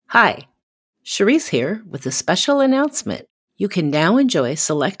Hi, Cherise here with a special announcement. You can now enjoy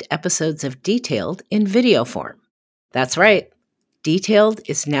select episodes of Detailed in video form. That's right, Detailed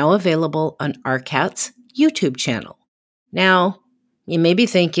is now available on RCAT's YouTube channel. Now, you may be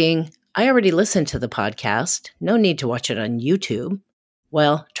thinking, I already listened to the podcast, no need to watch it on YouTube.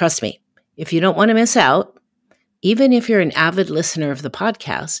 Well, trust me, if you don't want to miss out, even if you're an avid listener of the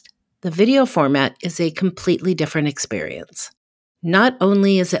podcast, the video format is a completely different experience. Not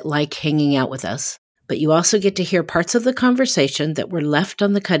only is it like hanging out with us, but you also get to hear parts of the conversation that were left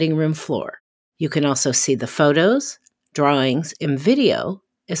on the cutting room floor. You can also see the photos, drawings, and video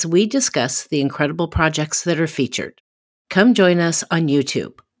as we discuss the incredible projects that are featured. Come join us on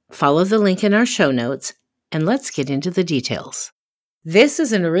YouTube. Follow the link in our show notes, and let's get into the details. This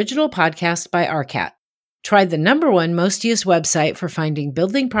is an original podcast by RCAT. Try the #1 most used website for finding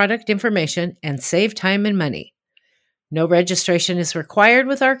building product information and save time and money. No registration is required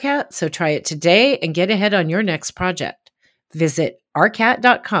with RCAT, so try it today and get ahead on your next project. Visit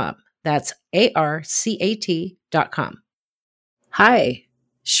rcat.com. That's ARCAT.com. Hi,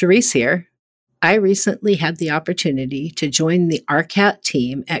 Cherise here. I recently had the opportunity to join the RCAT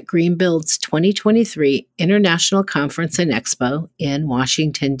team at Greenbuild's 2023 International Conference and Expo in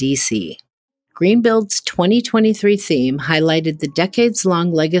Washington, D.C. Greenbuild's 2023 theme highlighted the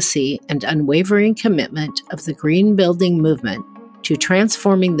decades-long legacy and unwavering commitment of the green building movement to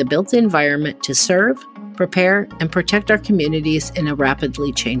transforming the built environment to serve, prepare, and protect our communities in a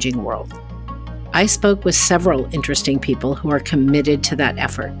rapidly changing world. I spoke with several interesting people who are committed to that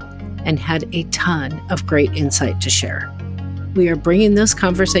effort and had a ton of great insight to share. We are bringing those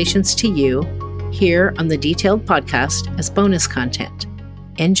conversations to you here on the Detailed podcast as bonus content.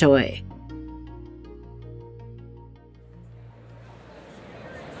 Enjoy.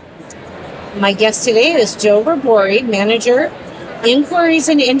 My guest today is Joe Rabori, Manager, Inquiries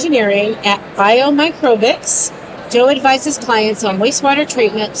and Engineering at BioMicrobics. Joe advises clients on wastewater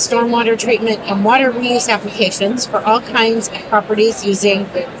treatment, stormwater treatment, and water reuse applications for all kinds of properties using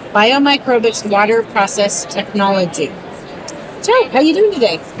BioMicrobics water process technology. Joe, how are you doing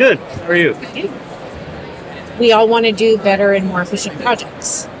today? Good. How are you? We all want to do better and more efficient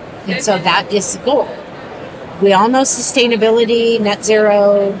projects, and so that is the goal. We all know sustainability, net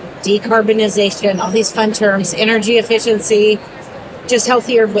zero, decarbonization, all these fun terms, energy efficiency, just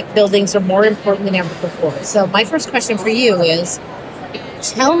healthier buildings are more important than ever before. So my first question for you is,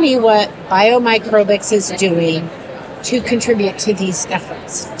 tell me what BioMicrobics is doing to contribute to these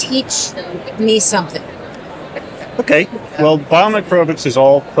efforts. Teach me something. Okay. Well, BioMicrobics is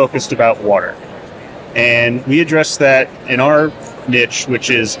all focused about water. And we address that in our niche, which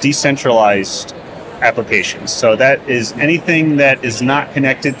is decentralized applications. So that is anything that is not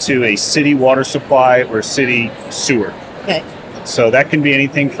connected to a city water supply or city sewer. Okay. So that can be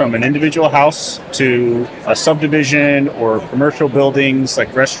anything from an individual house to a subdivision or commercial buildings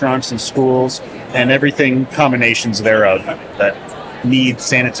like restaurants and schools and everything combinations thereof that need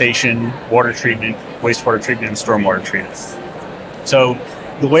sanitation, water treatment, wastewater treatment, and stormwater treatment. So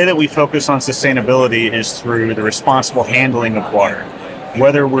the way that we focus on sustainability is through the responsible handling of water,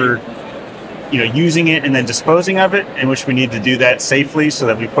 whether we're using it and then disposing of it, in which we need to do that safely so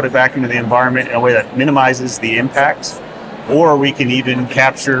that we put it back into the environment in a way that minimizes the impacts, or we can even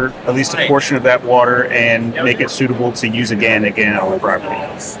capture at least a portion of that water and make it suitable to use again on our property.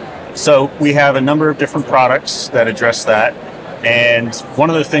 So we have a number of different products that address that. And one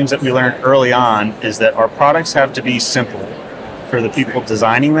of the things that we learned early on is that our products have to be simple for the people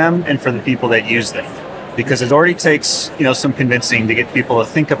designing them and for the people that use them. Because it already takes, some convincing to get people to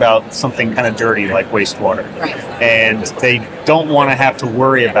think about something kind of dirty like wastewater. Right. And they don't want to have to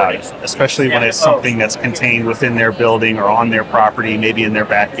worry about it, especially when it's something that's contained within their building or on their property, maybe in their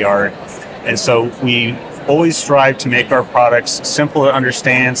backyard. And so we always strive to make our products simple to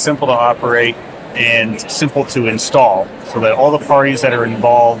understand, simple to operate, and simple to install, so that all the parties that are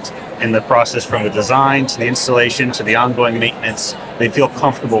involved in the process, from the design to the installation to the ongoing maintenance, they feel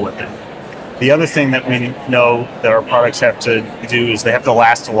comfortable with it. The other thing that we know that our products have to do is they have to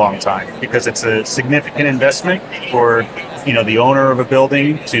last a long time, because it's a significant investment for the owner of a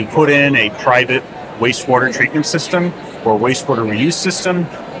building to put in a private wastewater treatment system or wastewater reuse system,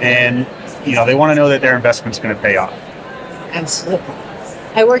 and they want to know that their investment's going to pay off. Absolutely.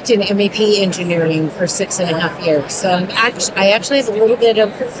 I worked in MEP engineering for 6.5 years, so I actually have a little bit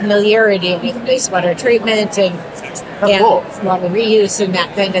of familiarity with wastewater treatment and water reuse and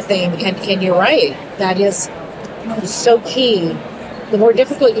that kind of thing. And you're right, that is so key. The more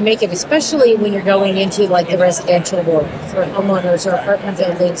difficult you make it, especially when you're going into like the residential world for homeowners or apartment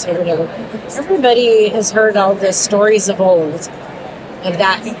buildings or whatever. Everybody has heard all the stories of old of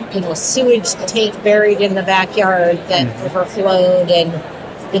that, sewage tank buried in the backyard that overflowed and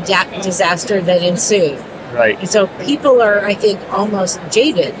the disaster that ensued. Right. And so people are, I think, almost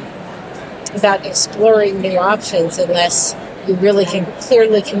jaded about exploring new options unless you really can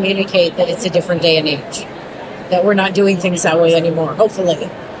clearly communicate that it's a different day and age, that we're not doing things that way anymore, hopefully.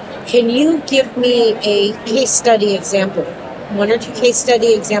 Can you give me a case study example? 1 or 2 case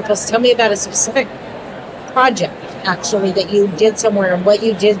study examples. Tell me about a specific project, actually, that you did somewhere and what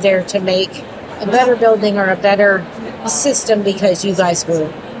you did there to make a better building or a better system because you guys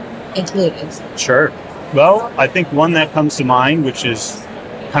were included. Sure. Well, I think one that comes to mind, which is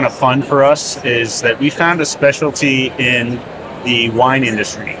kind of fun for us, is that we found a specialty in the wine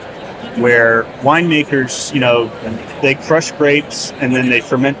industry where winemakers, they crush grapes and then they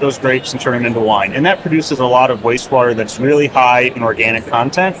ferment those grapes and turn them into wine. And that produces a lot of wastewater that's really high in organic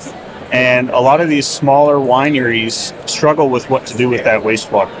content. And a lot of these smaller wineries struggle with what to do with that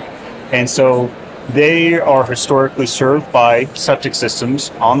wastewater. And so they are historically served by septic systems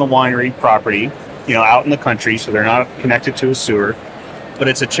on the winery property, out in the country, so they're not connected to a sewer. But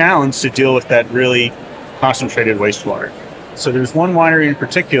it's a challenge to deal with that really concentrated wastewater. So there's one winery in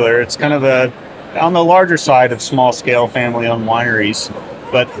particular, it's kind of on the larger side of small-scale family-owned wineries,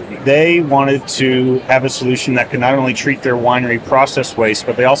 but they wanted to have a solution that could not only treat their winery process waste,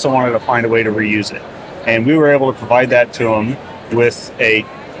 but they also wanted to find a way to reuse it. And we were able to provide that to them with a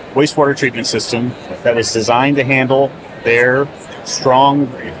wastewater treatment system that was designed to handle their strong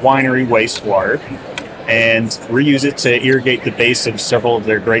winery wastewater and reuse it to irrigate the base of several of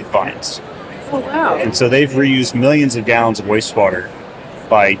their grapevines. Oh, wow. And so they've reused millions of gallons of wastewater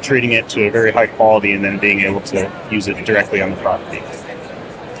by treating it to a very high quality and then being able to use it directly on the property.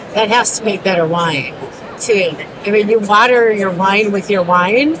 That has to make better wine, too. I mean, you water your wine with your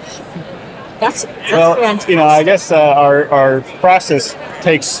wine? That's fantastic. I guess our process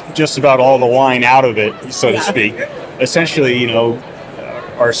takes just about all the wine out of it, so to speak. Essentially,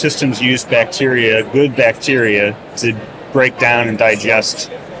 our systems use good bacteria, to break down and digest,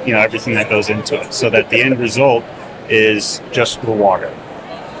 everything that goes into it, so that the end result is just the water.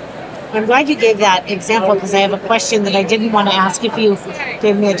 I'm glad you gave that example because I have a question that I didn't want to ask if you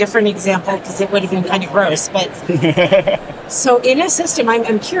gave me a different example because it would have been kind of gross. But so in a system,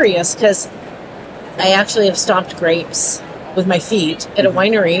 I'm curious because I actually have stomped grapes with my feet at a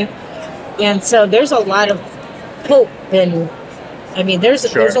winery, and so there's a lot of pulp and there's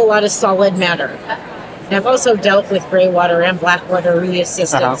a lot of solid matter. And I've also dealt with gray water and black water reuse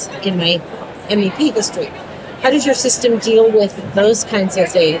systems in my MEP history. How does your system deal with those kinds of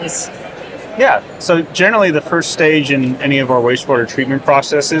things? Yeah, so generally the first stage in any of our wastewater treatment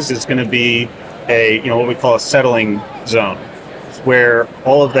processes is going to be what we call a settling zone, where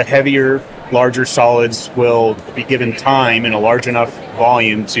all of the heavier, larger solids will be given time in a large enough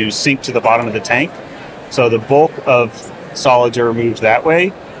volume to sink to the bottom of the tank. So the bulk of solids are removed that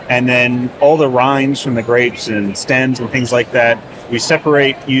way, and then all the rinds from the grapes and stems and things like that, we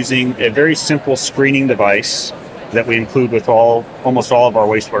separate using a very simple screening device that we include with almost all of our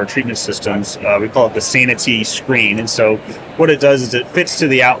wastewater treatment systems. We call it the Sanity screen. And so what it does is it fits to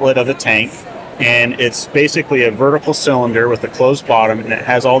the outlet of the tank, and it's basically a vertical cylinder with a closed bottom, and it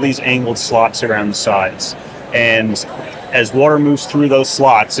has all these angled slots around the sides. And as water moves through those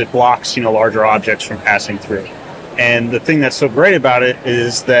slots, it blocks, larger objects from passing through. And the thing that's so great about it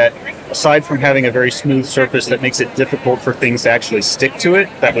is that aside from having a very smooth surface that makes it difficult for things to actually stick to it,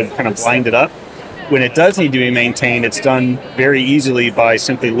 that would kind of blind it up, when it does need to be maintained, it's done very easily by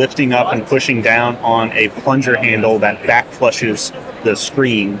simply lifting up and pushing down on a plunger handle that back flushes the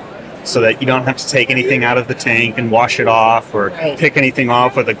screen so that you don't have to take anything out of the tank and wash it off or pick anything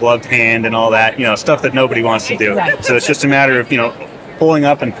off with a gloved hand and all that, stuff that nobody wants to do. So it's just a matter of, pulling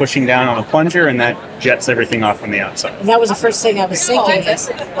up and pushing down on a plunger, and that jets everything off from the outside. And that was the first thing I was thinking is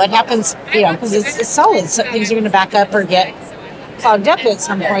what happens, because it's solid, so things are going to back up or get clogged up at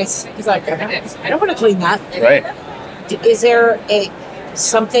some points. He's like, I don't want to clean that. Right. Is there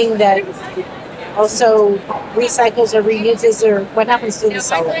something that also recycles or reuses, or what happens to the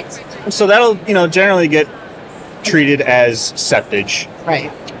solids? So that'll, generally get treated as septage.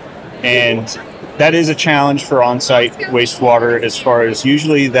 Right. And that is a challenge for on-site wastewater as far as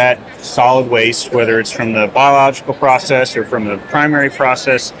usually that solid waste, whether it's from the biological process or from the primary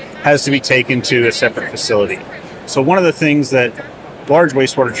process, has to be taken to a separate facility. So one of the things that large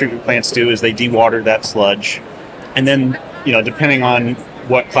wastewater treatment plants do is they dewater that sludge. And then, depending on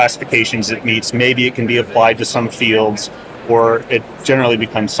what classifications it meets, maybe it can be applied to some fields or it generally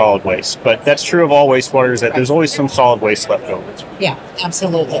becomes solid waste. But that's true of all wastewater, is that there's always some solid waste left over. Yeah,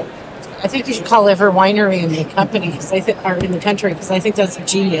 absolutely. I think you should call every winery in the company because or in the country because I think that's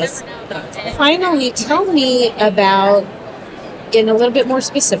genius. Finally, tell me about, in a little bit more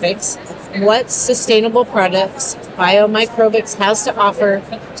specifics, what sustainable products BioMicrobics has to offer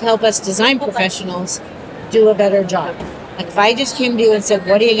to help us design professionals do a better job. Like if I just came to you and said,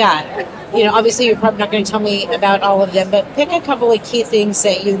 what do you got? Obviously you're probably not going to tell me about all of them, but pick a couple of key things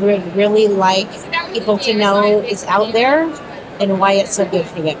that you would really like people to know is out there and why it's so good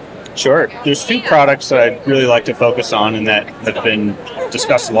for them. Sure. There's two products that I'd really like to focus on and that have been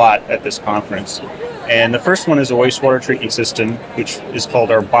discussed a lot at this conference. And the first one is a wastewater treatment system, which is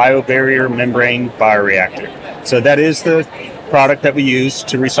called our BioBarrier Membrane Bioreactor. So that is the product that we use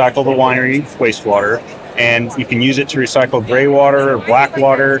to recycle the winery wastewater. And you can use it to recycle gray water or black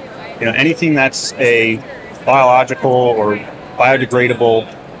water, anything that's a biological or biodegradable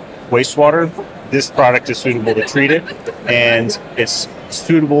wastewater. This product is suitable to treat it, and it's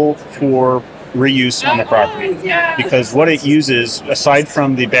suitable for reuse on the property. Because what it uses, aside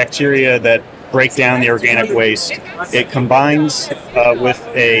from the bacteria that break down the organic waste, it combines with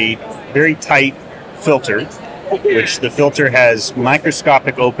a very tight filter, which the filter has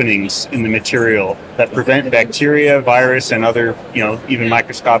microscopic openings in the material that prevent bacteria, virus, and other, even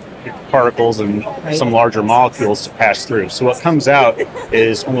microscopic particles and some larger molecules to pass through. So what comes out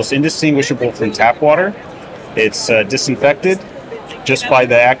is almost indistinguishable from tap water. It's disinfected just by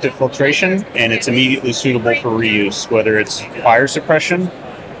the active filtration, and it's immediately suitable for reuse, whether it's fire suppression,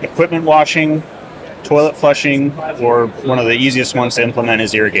 equipment washing, toilet flushing, or one of the easiest ones to implement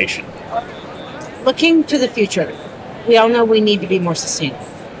is irrigation. Looking to the future, we all know we need to be more sustainable.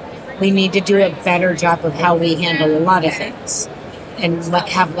 We need to do a better job of how we handle a lot of things and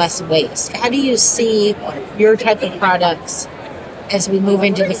have less waste. How do you see your type of products as we move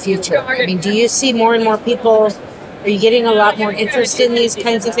into the future? I mean, do you see more and more people, are you getting a lot more interest in these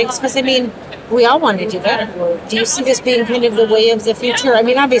kinds of things? Because, we all want to do better. Do you see this being kind of the way of the future?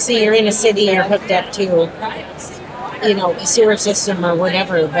 Obviously you're in a city, you're hooked up to a sewer system or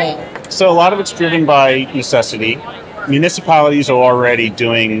whatever, but... So a lot of it's driven by necessity. Municipalities are already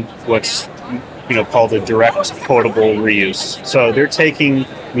doing what's called a direct potable reuse. So they're taking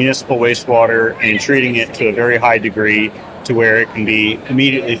municipal wastewater and treating it to a very high degree to where it can be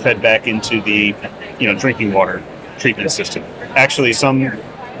immediately fed back into the drinking water treatment system. Actually, some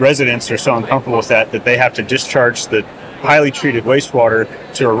residents are so uncomfortable with that they have to discharge the highly treated wastewater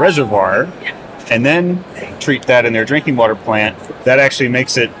to a reservoir and then treat that in their drinking water plant. That actually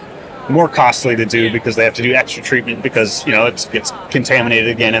makes it more costly to do because they have to do extra treatment because, it gets contaminated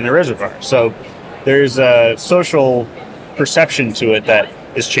again in the reservoir. So there's a social perception to it that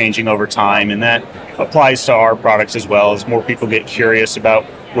is changing over time, and that applies to our products as well as more people get curious about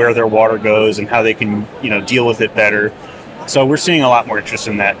where their water goes and how they can, deal with it better. So we're seeing a lot more interest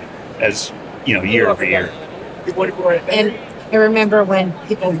in that as, year over year. And I remember when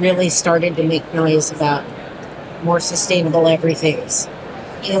people really started to make noise about more sustainable everythings.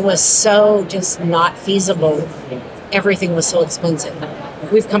 It was so just not feasible. Everything was so expensive.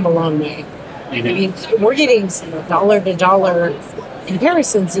 We've come a long way. We're getting dollar-to-dollar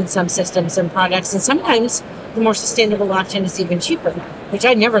comparisons in some systems and products, and sometimes the more sustainable option is even cheaper, which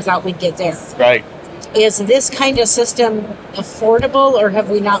I never thought we'd get there. Right. Is this kind of system affordable, or have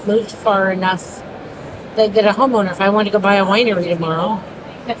we not moved far enough that a homeowner, if I want to go buy a winery tomorrow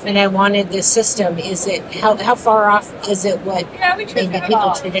and I wanted this system, is it how far off is it what maybe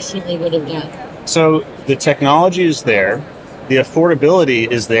people traditionally would have done? So the technology is there, the affordability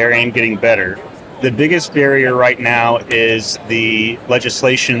is there and getting better. The biggest barrier right now is the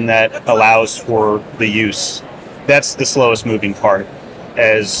legislation that allows for the use. That's the slowest moving part.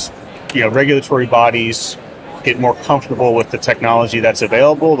 As regulatory bodies get more comfortable with the technology that's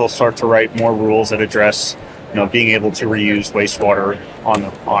available, they'll start to write more rules that address, being able to reuse wastewater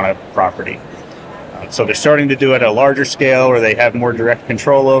on a property. So they're starting to do it at a larger scale where they have more direct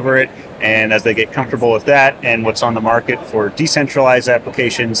control over it. And as they get comfortable with that and what's on the market for decentralized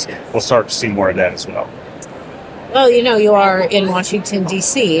applications, we'll start to see more of that as well. Well, you are in Washington,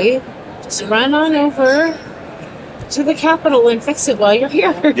 D.C. Just run on over to the Capitol and fix it while you're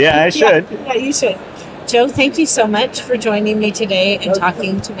here. Yeah, I should. Yeah, you should. Joe, thank you so much for joining me today and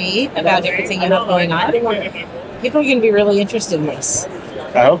talking to me about everything you have going on. People are going to be really interested in this.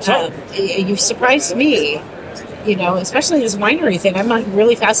 I hope so. You've surprised me, especially this winery thing. I'm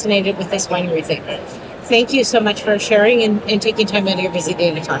really fascinated with this winery thing. Thank you so much for sharing and taking time out of your busy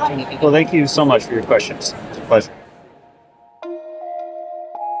day to talk to me. Well, thank you so much for your questions. It's a pleasure.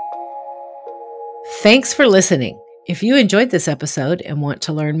 Thanks for listening. If you enjoyed this episode and want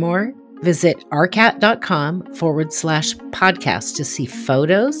to learn more, Visit rcat.com/podcast to see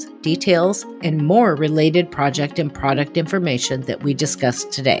photos, details, and more related project and product information that we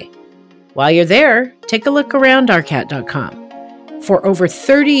discussed today. While you're there, take a look around rcat.com. For over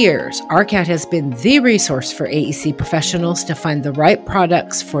 30 years, rcat has been the resource for AEC professionals to find the right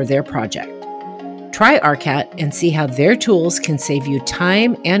products for their project. Try rcat and see how their tools can save you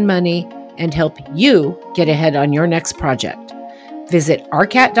time and money and help you get ahead on your next project. Visit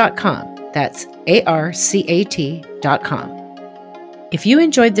rcat.com. That's arcat.com. If you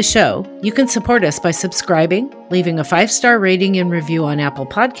enjoyed the show, you can support us by subscribing, leaving a 5-star rating and review on Apple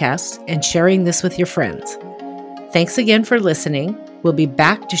Podcasts, and sharing this with your friends. Thanks again for listening. We'll be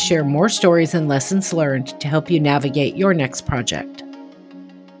back to share more stories and lessons learned to help you navigate your next project.